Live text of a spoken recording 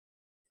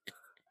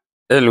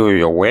Hello,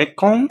 you're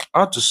welcome.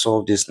 How to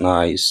solve this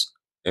nice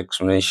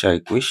exponential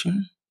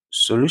equation?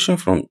 Solution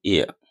from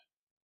here.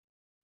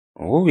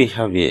 What we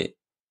have here,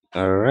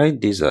 I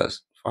write this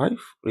as 5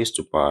 raised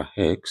to power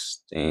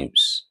x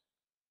times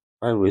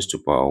 5 raised to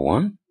power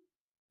 1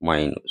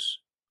 minus.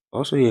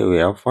 Also here we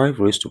have 5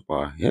 raised to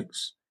power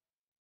x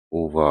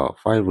over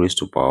 5 raised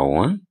to power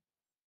 1,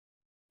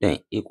 then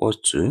equals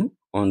to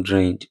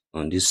 100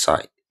 on this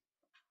side.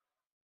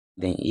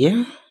 Then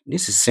here,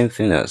 this is same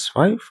thing as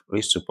 5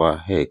 raised to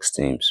power x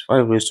times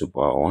 5 raised to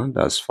power 1,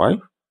 that's 5.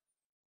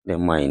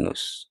 Then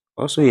minus.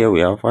 Also here we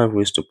have 5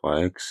 raised to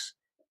power x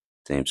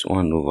times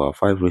 1 over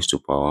 5 raised to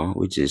power 1,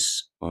 which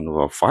is 1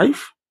 over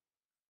 5.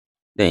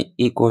 Then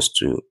equals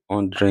to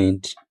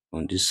 100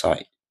 on this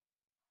side.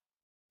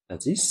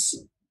 That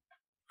is,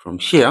 from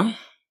here,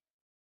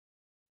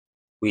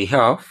 we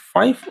have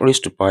 5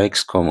 raised to power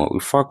x comma. We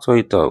factor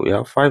it out. We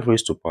have 5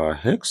 raised to power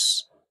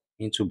x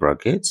into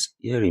brackets.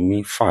 Here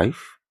remain 5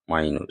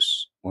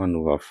 minus 1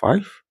 over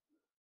 5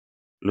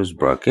 close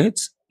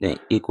brackets. Then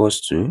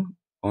equals to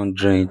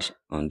 100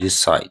 on this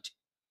side.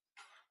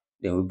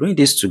 Then we bring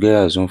this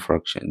together as one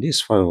fraction. This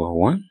is 5 over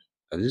 1.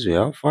 That is, we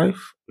have 5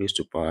 raised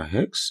to power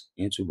x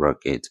into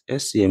bracket.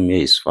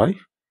 SCMA is 5.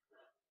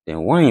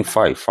 Then 1 in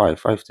 5,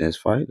 5 times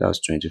 5, that's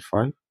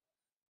 25.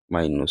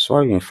 Minus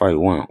 5 in 5,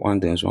 1.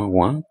 1 times 1,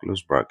 1,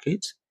 close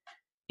bracket.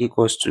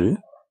 Equals to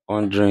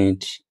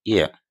 100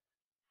 here.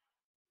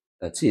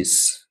 That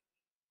is,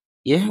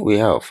 here we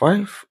have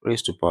 5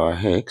 raised to power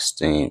x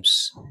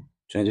times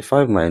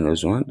 25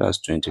 minus 1, that's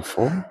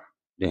 24.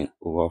 Then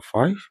over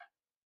 5,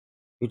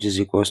 which is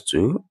equals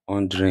to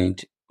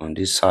 100 on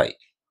this side.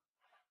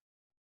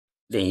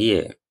 Then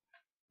here,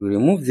 we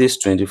remove this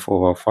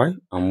 24 over 5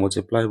 and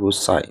multiply both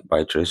sides by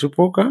its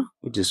reciprocal,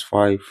 which is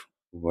 5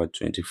 over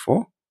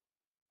 24.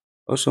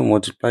 Also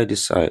multiply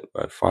this side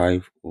by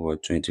 5 over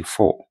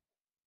 24.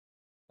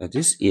 That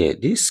is here,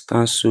 this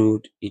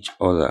cancelled each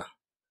other.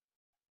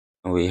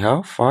 And we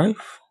have 5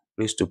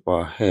 raised to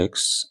power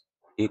x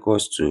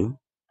equals to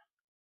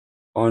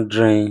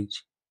 100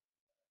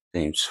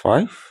 times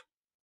 5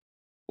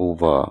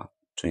 over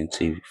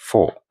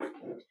 24.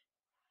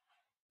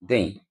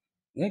 Then,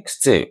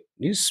 next step,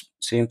 this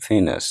same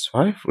thing as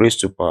 5 raised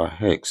to power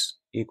x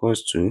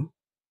equals to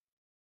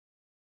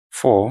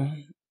 4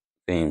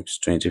 times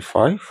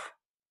 25,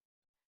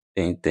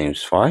 10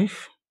 times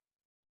 5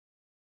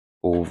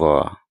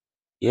 over,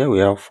 here we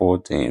have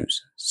 4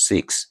 times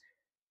 6.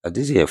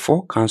 This here,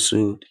 4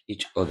 cancelled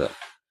each other.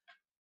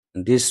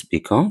 And this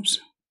becomes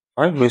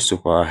 5 raised to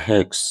power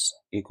x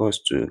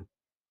equals to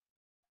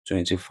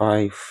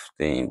 25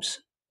 times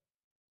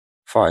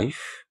 5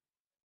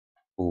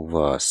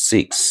 over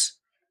 6.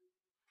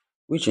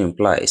 Which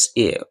implies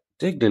here,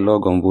 take the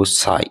log on both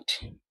sides.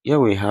 Here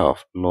we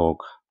have log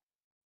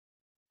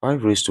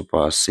 5 raised to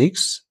power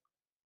 6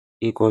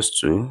 equals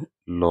to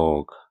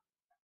log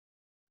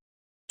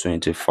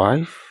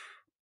 25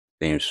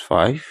 times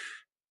 5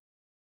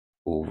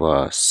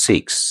 over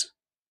 6.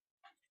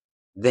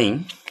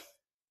 Then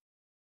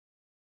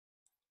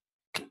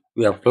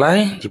we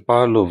apply the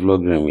power law of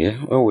logarithm here,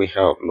 where we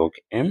have log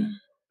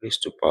m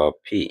raised to power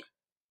p.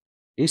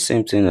 This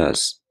same thing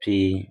as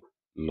p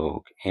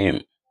log m.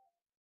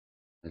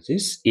 That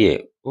is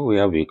here, what we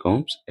have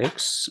becomes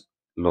x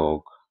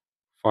log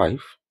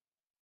 5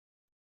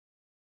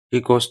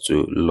 equals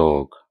to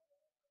log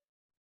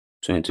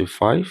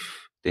 25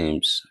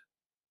 times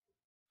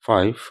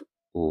 5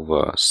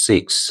 over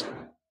 6.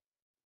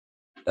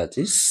 That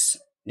is,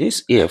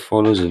 this here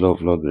follows the law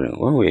of logarithm.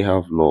 When we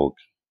have log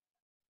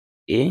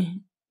a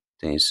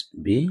times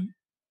b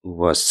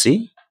over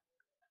c,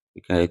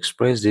 we can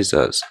express this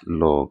as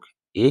log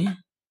a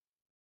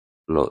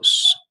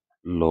plus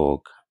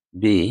log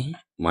b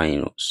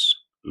minus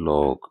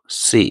log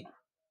c.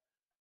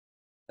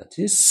 That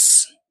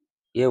is,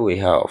 here we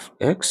have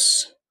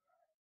x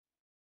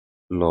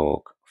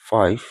log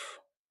 5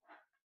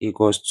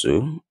 equals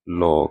to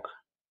log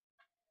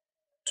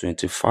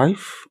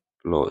 25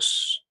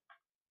 plus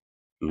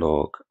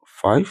log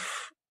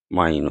 5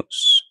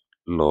 minus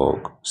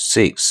log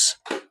 6.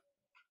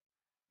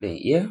 Then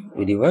here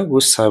we divide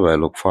both sides by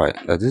log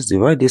 5. That is,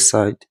 divide this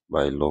side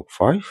by log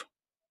 5.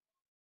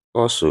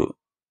 Also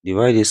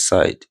divide this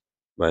side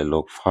by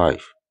log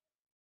 5,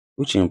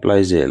 which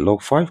implies that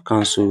log 5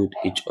 cancelled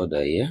each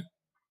other here.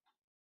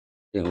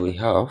 Then we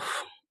have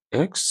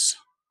x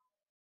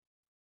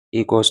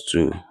equals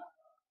to,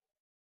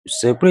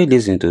 separate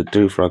this into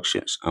 3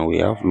 fractions, and we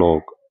have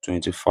log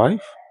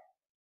 25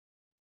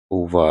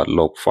 over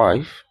log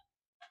 5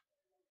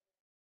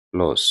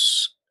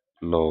 plus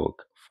log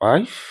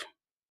 5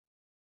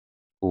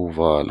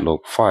 over log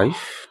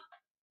 5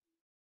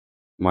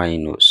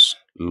 minus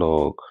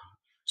log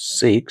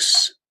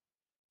 6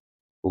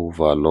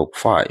 over log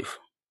 5,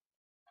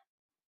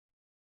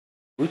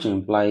 which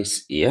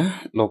implies here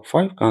log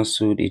 5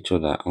 cancelled each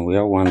other and we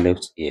have 1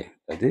 left here.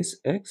 That is,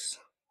 x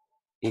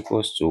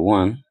equals to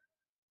 1,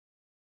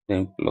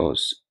 then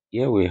plus,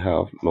 here we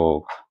have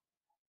log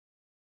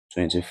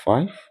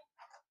 25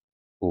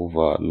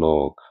 over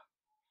log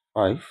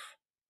 5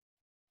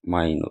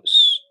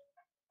 minus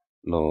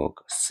log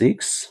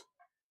 6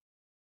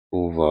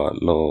 over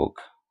log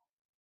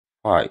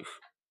 5.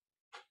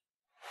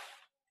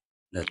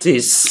 That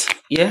is,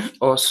 here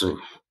also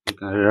you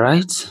can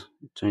write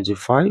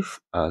 25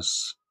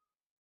 as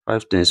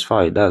 5 times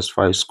 5, that's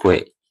 5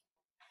 squared,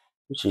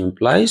 which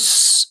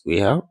implies we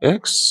have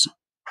x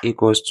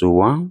equals to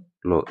 1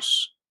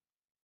 plus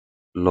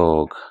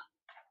log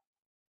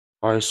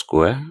 5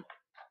 square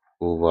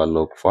over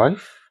log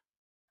 5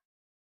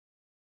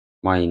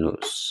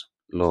 minus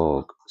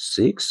log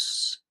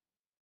 6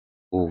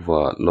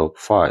 over log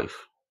 5.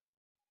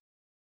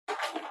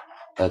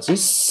 That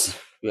is,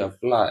 we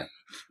apply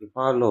the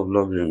power law of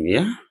logarithm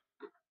here.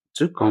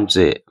 2 comes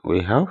here,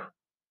 we have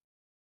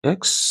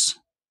x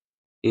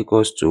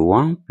equals to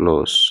 1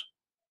 plus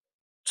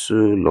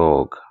 2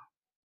 log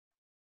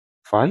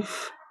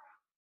 5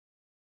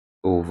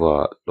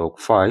 over log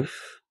 5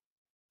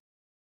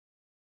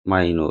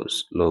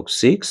 minus log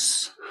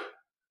 6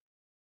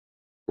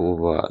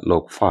 over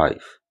log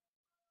 5.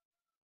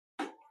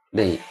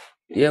 Then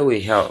here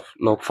we have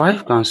log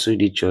 5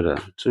 cancelled each other,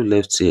 2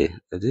 left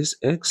here. That is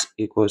x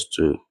equals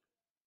to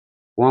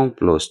 1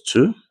 plus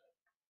 2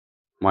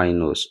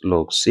 minus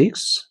log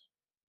 6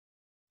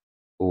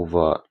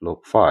 over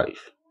log 5.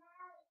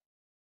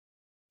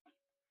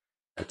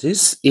 That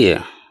is,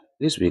 here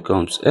this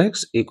becomes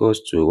x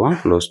equals to 1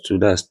 plus 2,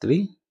 that's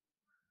 3,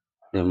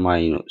 then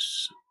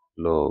minus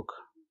log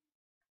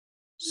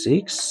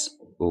 6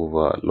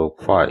 over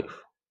log 5.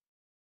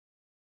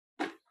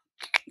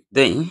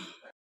 Then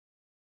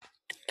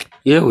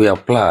here we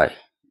apply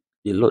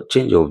the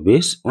change of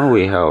base when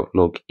we have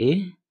log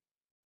a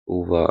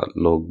over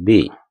log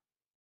b.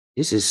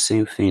 This is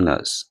same thing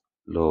as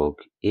log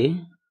a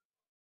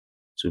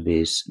to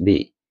base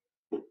b.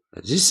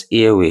 This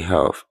here we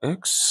have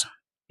x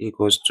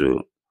equals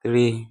to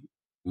 3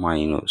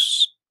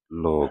 minus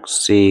log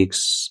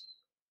 6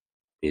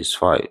 base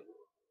 5.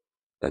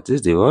 That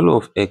is the value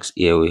of x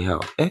here we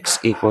have x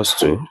equals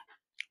to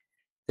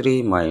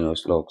 3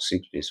 minus log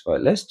 6 base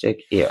 5. Let's check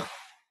here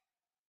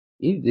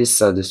if this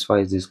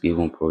satisfies this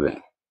given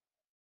problem.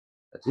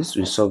 That is,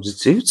 we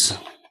substitute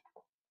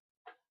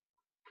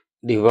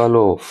the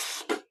value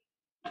of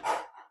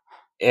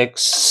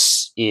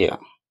x here,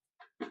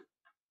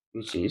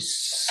 which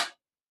is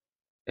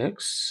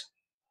x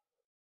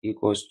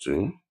equals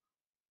to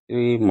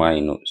 3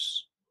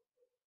 minus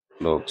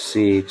log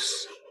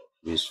 6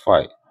 base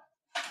 5.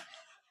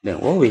 Then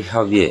what we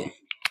have here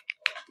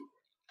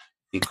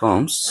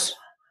becomes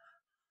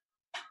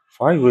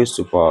 5 raised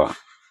to power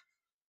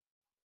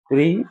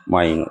 3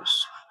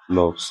 minus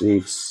log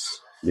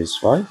 6 base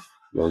 5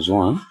 plus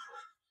 1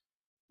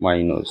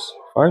 minus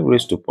 5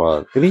 raised to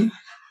power 3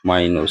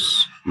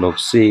 minus log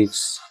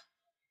 6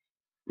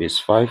 base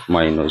 5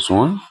 minus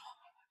 1.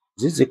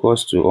 This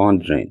equals to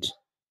 100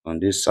 on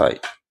this side.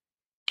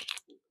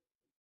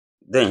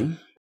 Then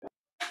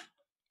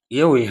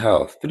here we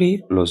have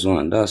 3 plus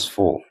 1, that's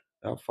 4.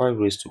 We have 5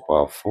 raised to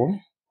power 4,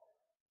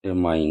 then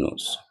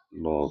minus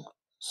log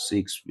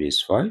 6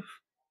 base 5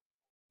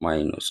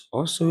 minus,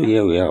 also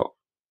here we have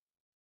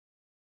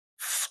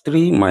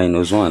 3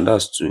 minus 1,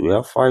 that's 2. We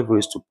have 5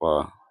 raised to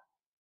power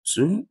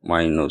 2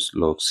 minus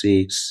log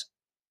 6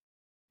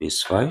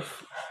 base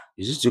 5.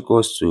 Is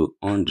equals to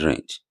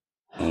 100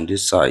 on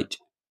this side.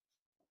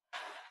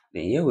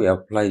 Then here we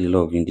apply the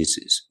law of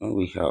indices. When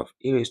we have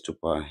a raised to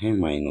power n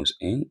minus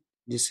n,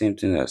 the same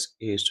thing as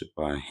a raised to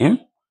power m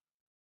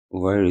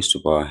over a raised to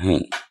power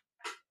n.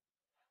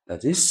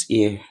 That is,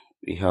 here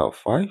we have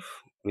 5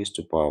 raised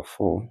to power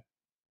 4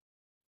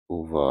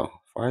 over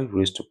 5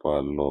 raised to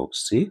power log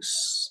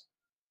 6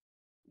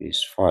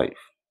 base 5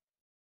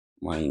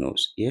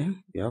 minus, here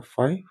we have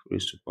 5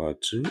 raised to power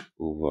 2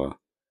 over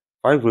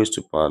 5 raised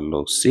to power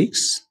log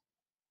 6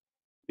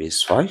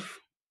 base 5.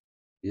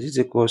 Is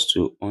equals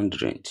to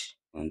 100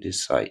 on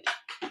this side.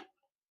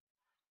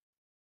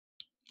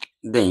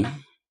 Then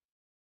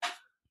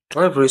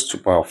 5 raised to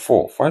power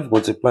 4, 5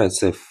 multiply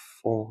itself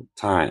 4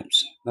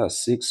 times,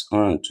 that's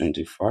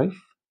 625.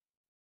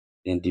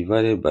 Then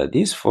divided by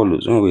this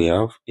follows when we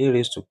have a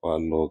raised to power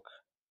log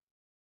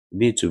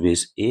b to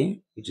base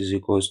a, which is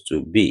equals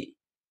to b.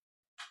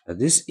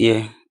 This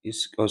here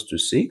is equals to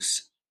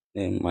 6,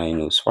 then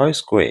minus 5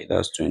 squared,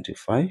 that's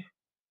 25,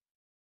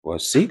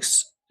 plus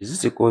 6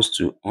 is equals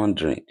to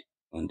 100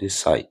 on this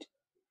side.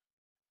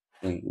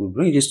 Then we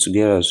bring this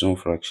together as one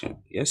fraction.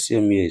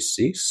 LCM here is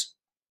 6.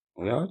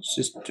 We have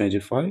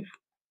 625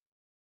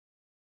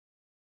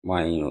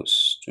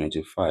 minus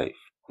 25.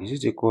 Is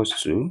it equals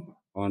to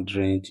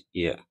 100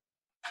 here?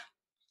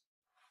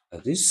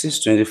 That is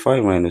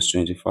 625 minus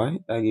 25.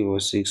 That gives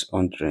us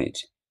 600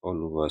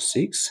 all over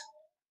 6.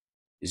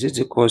 Is it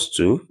equals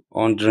to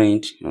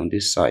 100 on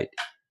this side?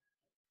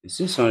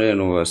 600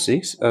 over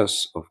 6,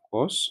 that's of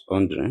course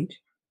 100.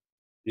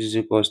 This is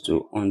equals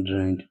to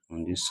 100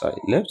 on this side.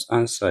 Left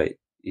hand side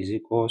is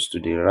equals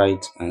to the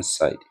right hand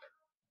side.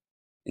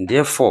 And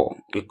therefore,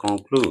 we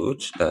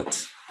conclude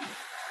that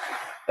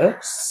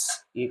x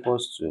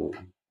equals to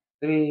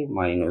 3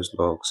 minus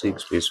log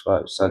 6 base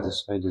 5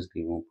 satisfy this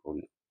given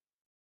problem.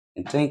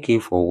 And thank you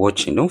for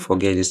watching. Don't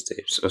forget this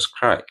step.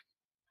 Subscribe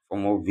for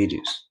more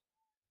videos.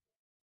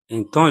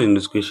 And turn the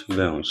notification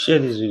bell on. Share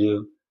this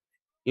video.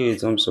 Give it a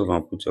thumbs up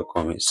and put your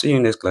comments. See you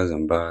next class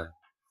and bye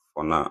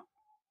for now.